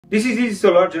This is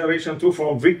EasySolar Generation 2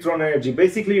 from Victron Energy.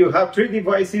 Basically, you have three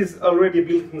devices already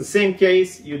built in the same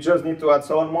case. You just need to add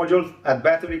solar modules, add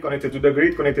battery, connected to the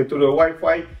grid, connected to the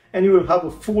Wi-Fi, and you will have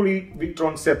a fully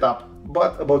Victron setup.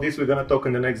 But about this we're gonna talk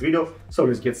in the next video, so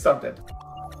let's get started.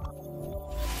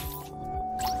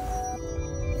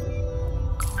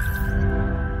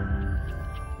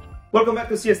 Welcome back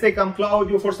to CSTech, I'm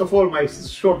Claudio. First of all, my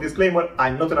short disclaimer,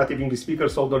 I'm not a native English speaker,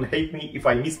 so don't hate me. If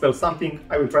I misspell something,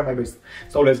 I will try my best.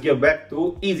 So let's get back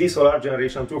to EasySolar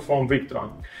Generation 2 from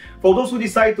Victron. For those who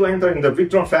decide to enter in the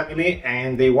Victron family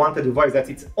and they want a device that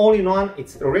it's all-in-one,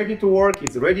 it's ready to work,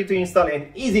 it's ready to install and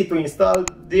easy to install,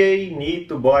 they need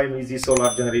to buy an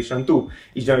EasySolar Generation 2.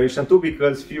 It's Generation 2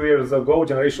 because a few years ago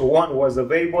Generation 1 was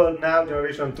available, now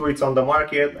Generation 2 it's on the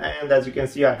market, and as you can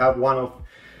see I have one of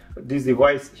this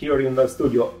device here in the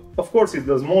studio. Of course, it's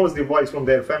the smallest device from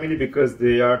their family because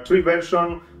they are three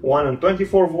versions, one on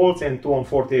 24 volts and two on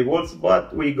 48 volts,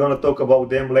 but we're gonna talk about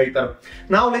them later.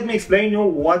 Now let me explain you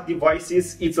what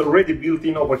devices it's already built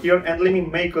in over here, and let me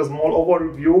make a small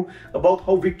overview about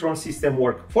how Victron system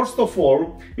work. First of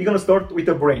all, we're gonna start with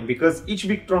a brain, because each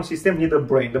Victron system needs a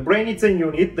brain. The brain is a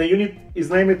unit, the unit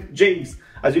is named GX.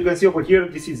 As you can see over here,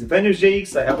 this is Venus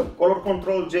GX, I have a color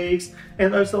control GX,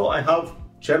 and also I have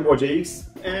Turbo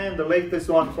GX, and the latest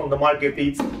one from the market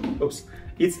it's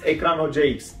Ekrano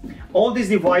GX. All these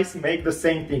devices make the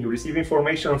same thing, receive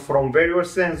information from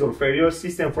various sensors, various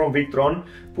systems from Victron,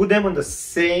 put them on the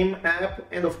same app,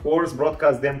 and of course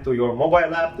broadcast them to your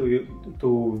mobile app,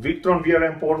 to Victron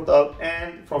VRM portal,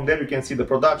 and from there you can see the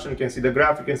production, you can see the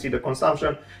graph, you can see the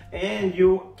consumption, and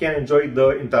you can enjoy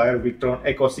the entire Victron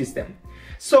ecosystem.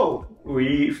 So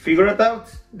we figured it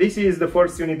out. This is the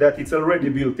first unit that it's already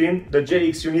built in. The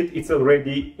GX unit, it's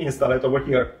already installed over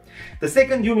here. The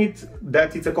second unit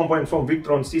that it's a component from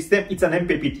Victron system, it's an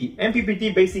MPPT.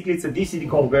 MPPT basically it's a DC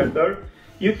converter.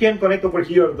 You can connect over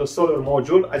here the solar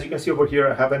module. As you can see over here,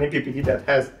 I have an MPPT that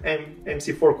has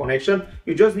MC4 connection.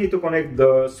 You just need to connect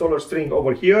the solar string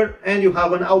over here, and you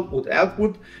have an output.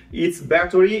 Output, it's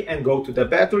battery, and go to the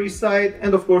battery side.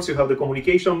 And of course, you have the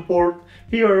communication port.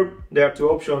 Here, there are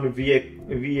two options, VA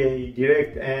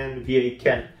direct and VA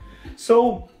CAN.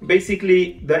 So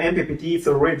basically, the MPPT is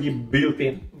already built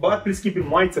in. But please keep in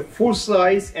mind, it's a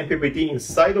full-size MPPT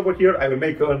inside over here. I will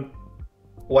make a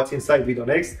what's inside video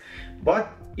next,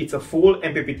 but it's a full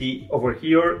MPPT over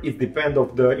here. It depends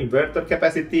on the inverter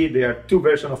capacity. There are two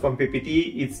versions of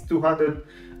MPPT. It's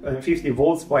 250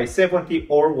 volts by 70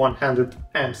 or 100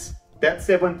 amps. That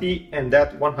 70 and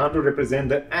that 100 represent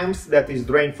the amps that is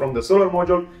drained from the solar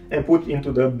module and put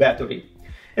into the battery.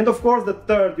 And of course, the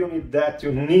third unit that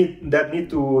you need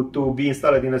to be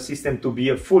installed in a system to be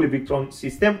a fully Victron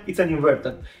system, it's an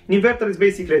inverter. An inverter is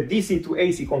basically a DC to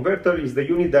AC converter. Is the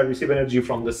unit that receives energy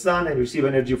from the sun and receive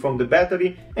energy from the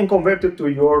battery and convert it to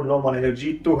your normal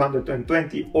energy,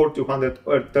 220 or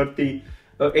 230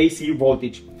 AC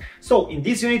voltage. So in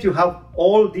this unit you have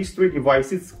all these three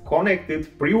devices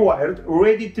connected, pre-wired,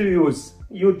 ready to use.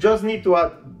 You just need to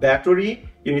add battery,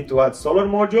 you need to add solar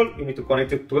module, you need to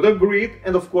connect it to the grid,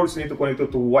 and of course you need to connect it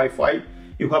to Wi-Fi.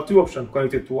 You have two options,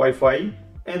 connected to Wi-Fi,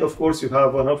 and of course you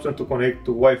have an option to connect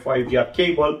to Wi-Fi via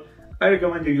cable. I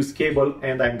recommend you use cable,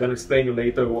 and I'm gonna explain you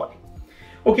later why.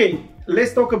 Okay,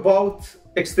 let's talk about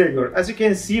exterior. As you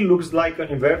can see, looks like an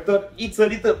inverter. It's a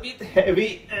little bit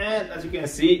heavy, and as you can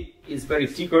see, it's very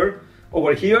thicker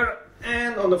over here.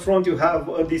 And on the front you have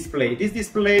a display. This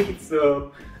display, it's a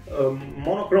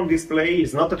monochrome display.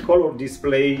 It's not a color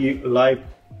display like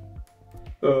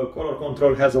color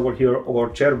control has over here, or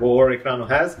Turbo or Ekrano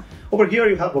has. Over here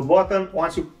you have a button.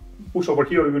 Once you push over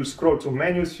here, you will scroll to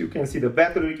menus. You can see the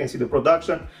battery, you can see the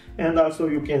production, and also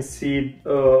you can see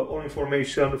all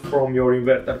information from your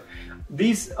inverter.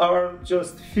 These are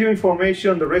just few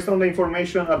information. The rest of the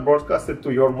information are broadcasted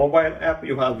to your mobile app.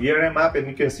 You have VRM app, and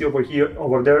you can see over here,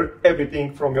 over there,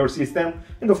 everything from your system.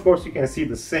 And of course, you can see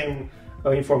the same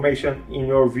information in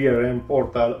your VRM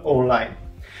portal online.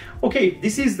 Okay,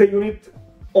 this is the unit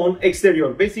on exterior.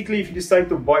 Basically, if you decide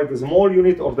to buy the small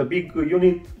unit or the big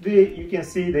unit, you can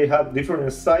see they have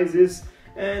different sizes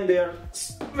and they are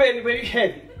very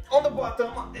heavy. On the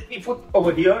bottom, let me put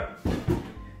over here,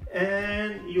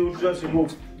 and you just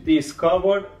remove this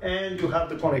cover and you have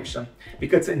the connection,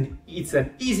 because it's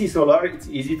an EasySolar, it's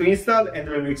easy to install, and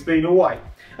let me explain you why.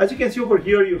 As you can see over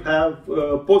here, you have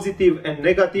positive and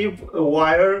negative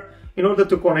wire in order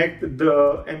to connect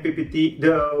the MPPT,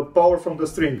 the power from the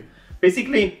string.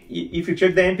 Basically, if you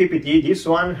check the MPPT, this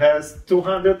one has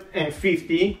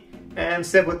 250 and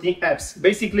 70 amps.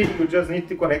 Basically, you just need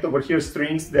to connect over here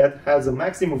strings that has a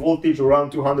maximum voltage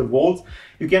around 200 volts.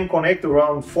 You can connect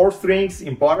around 4 strings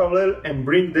in parallel and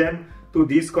bring them to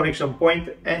this connection point,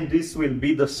 and this will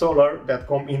be the solar that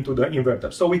come into the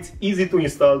inverter. So it's easy to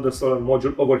install the solar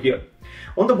module over here.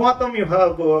 On the bottom you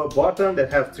have a button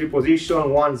that have 3 positions,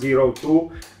 1, 0,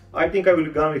 2. I think I will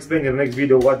gonna explain in the next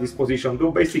video what this position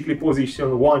do. Basically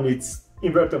position 1, it's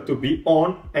inverter to be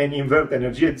on and invert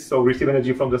energy, so receive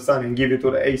energy from the sun and give it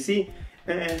to the AC.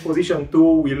 And position 2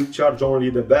 will charge only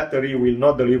the battery, will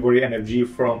not deliver energy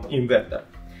from inverter.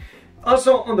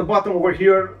 Also on the bottom over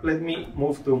here, let me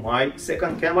move to my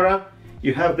second camera.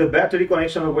 You have the battery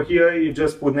connection over here. You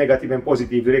just put negative and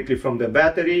positive directly from the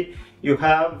battery. You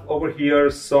have over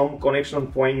here some connection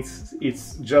points.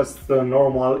 It's just a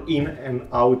normal in and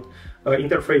out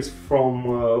interface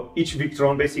from each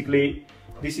Victron. Basically,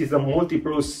 this is a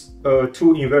multi-plus 2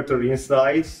 inverter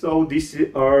inside. So these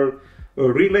are a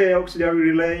relay,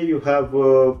 auxiliary relay. You have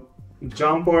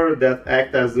jumper that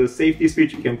act as a safety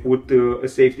switch. You can put a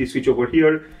safety switch over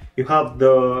here. You have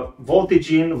the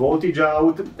voltage in, voltage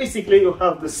out. Basically you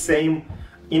have the same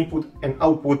input and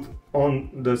output on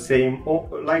the same,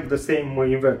 like the same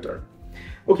inverter.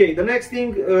 Okay, the next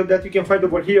thing that you can find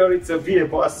over here, it's a VA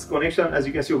bus connection. As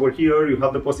you can see over here, you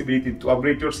have the possibility to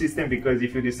upgrade your system, because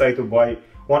if you decide to buy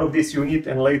one of these units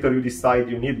and later you decide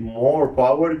you need more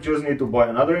power, you just need to buy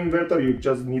another inverter. You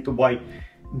just need to buy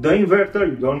the inverter.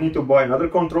 You don't need to buy another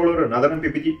controller, another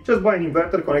MPPT. Just buy an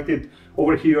inverter, connect it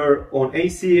over here on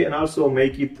AC, and also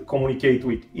make it communicate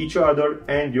with each other,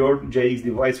 and your GX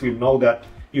device will know that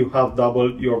you have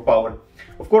doubled your power.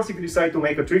 Of course, if you decide to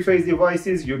make a 3-phase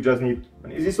devices, you just need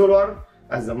an EasySolar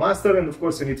as a master, and of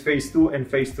course you need phase 2 and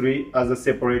phase 3 as a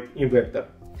separate inverter.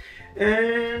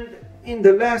 And in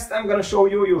the last, I'm gonna show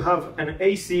you, you have an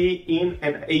AC in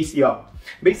and AC out.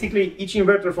 Basically, each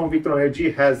inverter from Victron Energy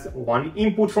has 1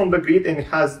 input from the grid and it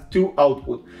has 2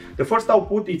 output. The first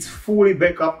output is fully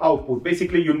backup output.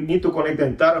 Basically, you need to connect the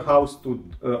entire house to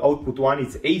output 1.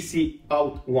 It's AC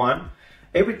out 1.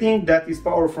 Everything that is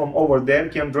power from over there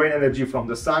can drain energy from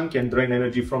the sun, can drain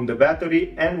energy from the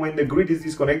battery, and when the grid is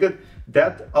disconnected,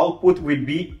 that output will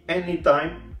be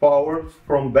anytime power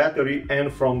from battery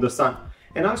and from the sun.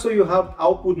 And also you have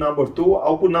output number 2.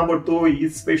 Output number 2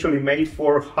 is specially made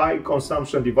for high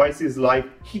consumption devices like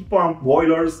heat pump,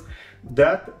 boilers.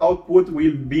 That output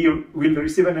will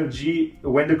receive energy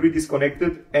when the grid is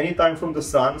connected anytime from the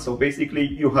sun. So basically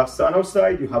you have sun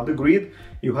outside, you have the grid,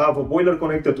 you have a boiler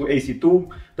connected to AC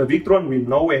tube. The Victron will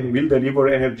know and will deliver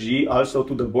energy also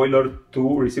to the boiler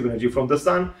to receive energy from the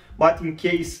sun. But in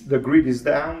case the grid is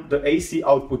down, the AC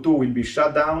output 2 will be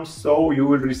shut down, so you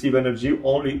will receive energy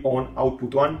only on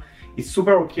output 1. It's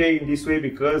super okay in this way,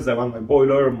 because I want my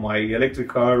boiler, my electric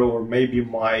car, or maybe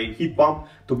my heat pump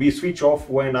to be switched off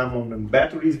when I'm on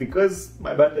batteries, because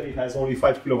my battery has only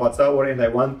 5 kWh and I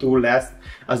want to last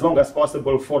as long as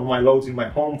possible for my loads in my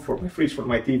home, for my fridge, for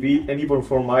my TV, and even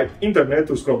for my internet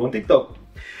to scroll on TikTok.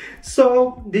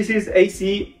 So this is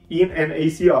AC in and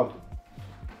AC out.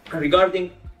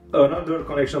 Regarding another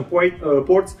connection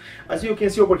ports, as you can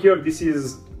see over here, this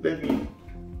is, let me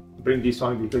bring this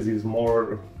one because it's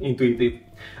more intuitive.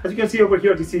 As you can see over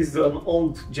here, this is an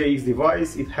old GX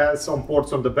device. It has some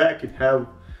ports on the back. It have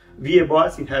VA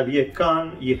bus, it have VA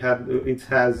CAN, it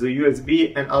has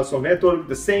USB and also network.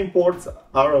 The same ports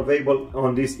are available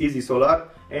on this EasySolar.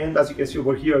 And as you can see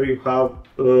over here, you have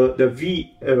the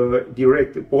V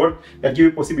direct port that give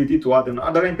you possibility to add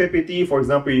another MPPT. For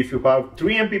example, if you have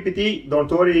 3 MPPT,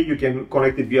 don't worry, you can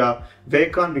connect it via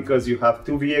VCAN, because you have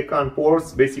 2 VCAN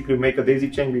ports. Basically make a daisy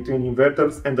chain between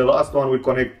inverters, and the last one will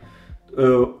connect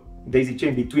daisy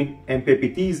chain between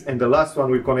MPPTs, and the last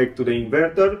one will connect to the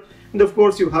inverter. And of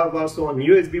course you have also a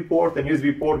USB port, and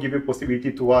USB port give you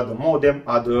possibility to add a modem,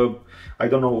 add a, I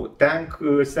don't know, tank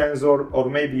sensor, or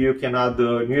maybe you can add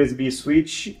a USB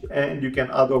switch, and you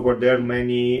can add over there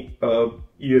many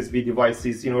USB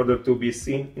devices in order to be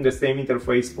seen in the same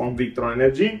interface from Victron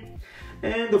Energy.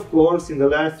 And of course in the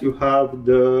last you have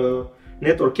the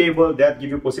network cable that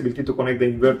give you possibility to connect the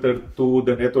inverter to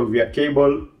the network via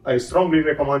cable. I strongly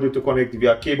recommend you to connect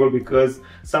via cable, because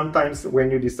sometimes when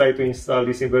you decide to install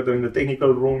this inverter in the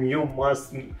technical room, you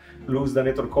must lose the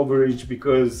network coverage,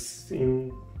 because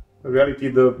in reality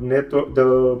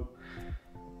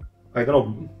I don't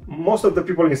know, most of the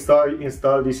people install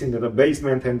this in the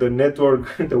basement, and the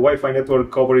network, the Wi-Fi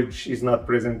network coverage is not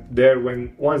present there.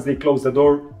 Once they close the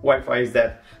door, Wi-Fi is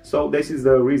dead. So this is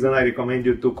the reason I recommend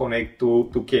you to connect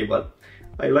to cable.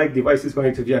 I like devices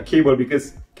connected via cable,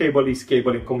 because cable is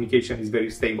cable and communication is very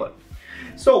stable.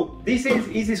 So this is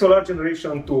EasySolar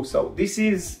Generation 2. So this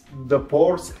is the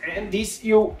ports, and this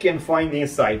you can find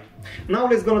inside. Now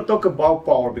let's gonna talk about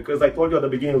power, because I told you at the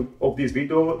beginning of this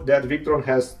video that Victron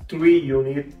has 3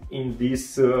 units in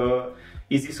this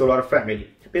EasySolar family.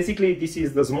 Basically, this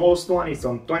is the smallest one. It's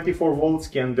on 24 volts,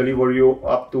 can deliver you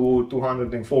up to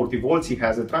 240 volts. It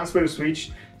has a transfer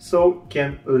switch, so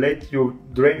can let you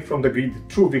drain from the grid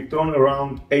through Victron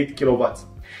around 8 kilowatts.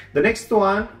 The next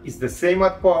one is the same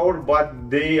at power, but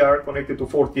they are connected to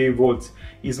 48 volts.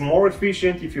 It's more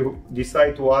efficient if you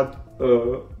decide to add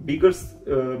bigger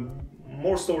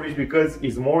more storage, because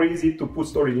it's more easy to put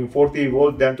storage in 48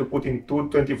 volts than to put in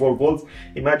 24 volts.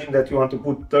 Imagine that you want to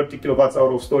put 30 kilowatts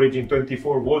out of storage in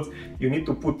 24 volts. You need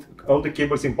to put all the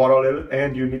cables in parallel,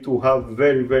 and you need to have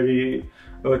very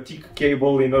thick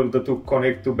cable in order to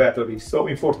connect to batteries. So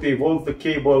in 48 volts the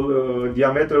cable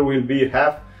diameter will be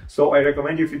half. So I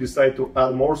recommend you, if you decide to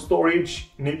add more storage,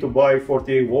 you need to buy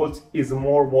 48 volts. Is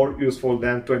more useful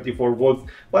than 24 volts.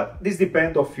 But this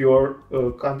depends of your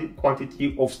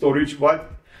quantity of storage. But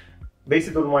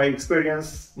based on my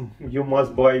experience, you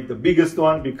must buy the biggest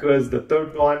one, because the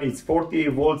third one is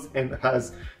 48 volts and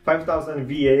has 5000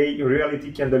 VA. In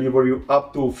reality, can deliver you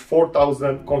up to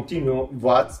 4000 continuous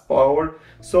watts power.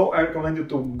 So I recommend you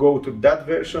to go to that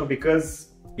version, because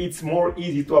it's more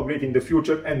easy to upgrade in the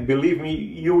future, and believe me,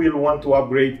 you will want to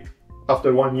upgrade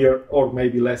after 1 year or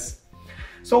maybe less.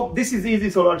 So this is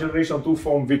EasySolar Generation 2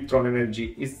 from Victron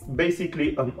Energy. It's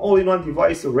basically an all-in-one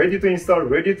device, ready to install,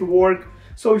 ready to work.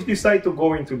 So if you decide to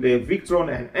go into the Victron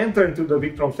and enter into the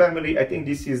Victron family, I think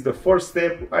this is the first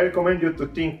step. I recommend you to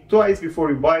think twice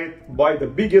before you buy it. Buy the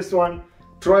biggest one.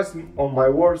 Trust me on my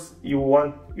words, you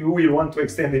will want to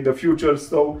extend in the future,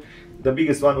 so the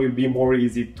biggest one will be more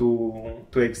easy to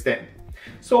extend.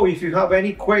 So if you have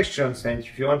any questions, and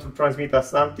if you want to transmit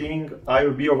us something, I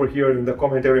will be over here in the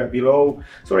comment area below.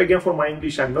 Sorry again for my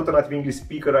English, I'm not a native English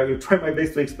speaker. I will try my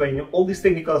best to explain you all this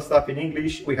technical stuff in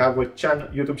English. We have a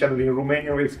YouTube channel in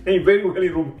Romanian, we explain very well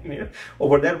in Romanian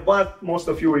over there, but most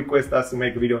of you request us to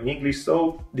make a video in English,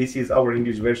 so this is our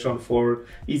English version for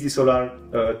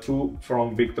EasySolar-II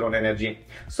from Victron Energy.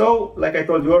 So, like I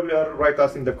told you earlier, write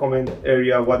us in the comment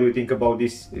area what do you think about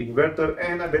this inverter,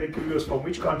 and I'm very curious from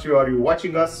which country are you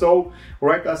watching us, so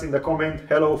write us in the comment.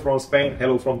 Hello from Spain,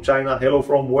 hello from China, hello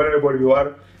from wherever you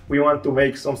are. We want to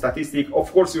make some statistics.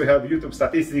 Of course you have YouTube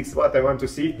statistics, but I want to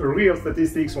see real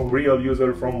statistics from real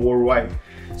users from worldwide.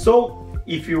 So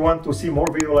if you want to see more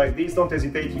videos like this, don't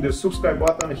hesitate to hit the subscribe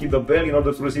button, hit the bell in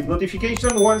order to receive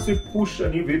notification once we push a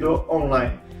new video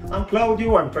online. I'm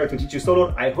Claudio, I'm trying to teach you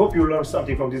solar. I hope you learned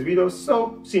something from this video,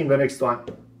 so see you in the next one.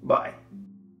 Bye.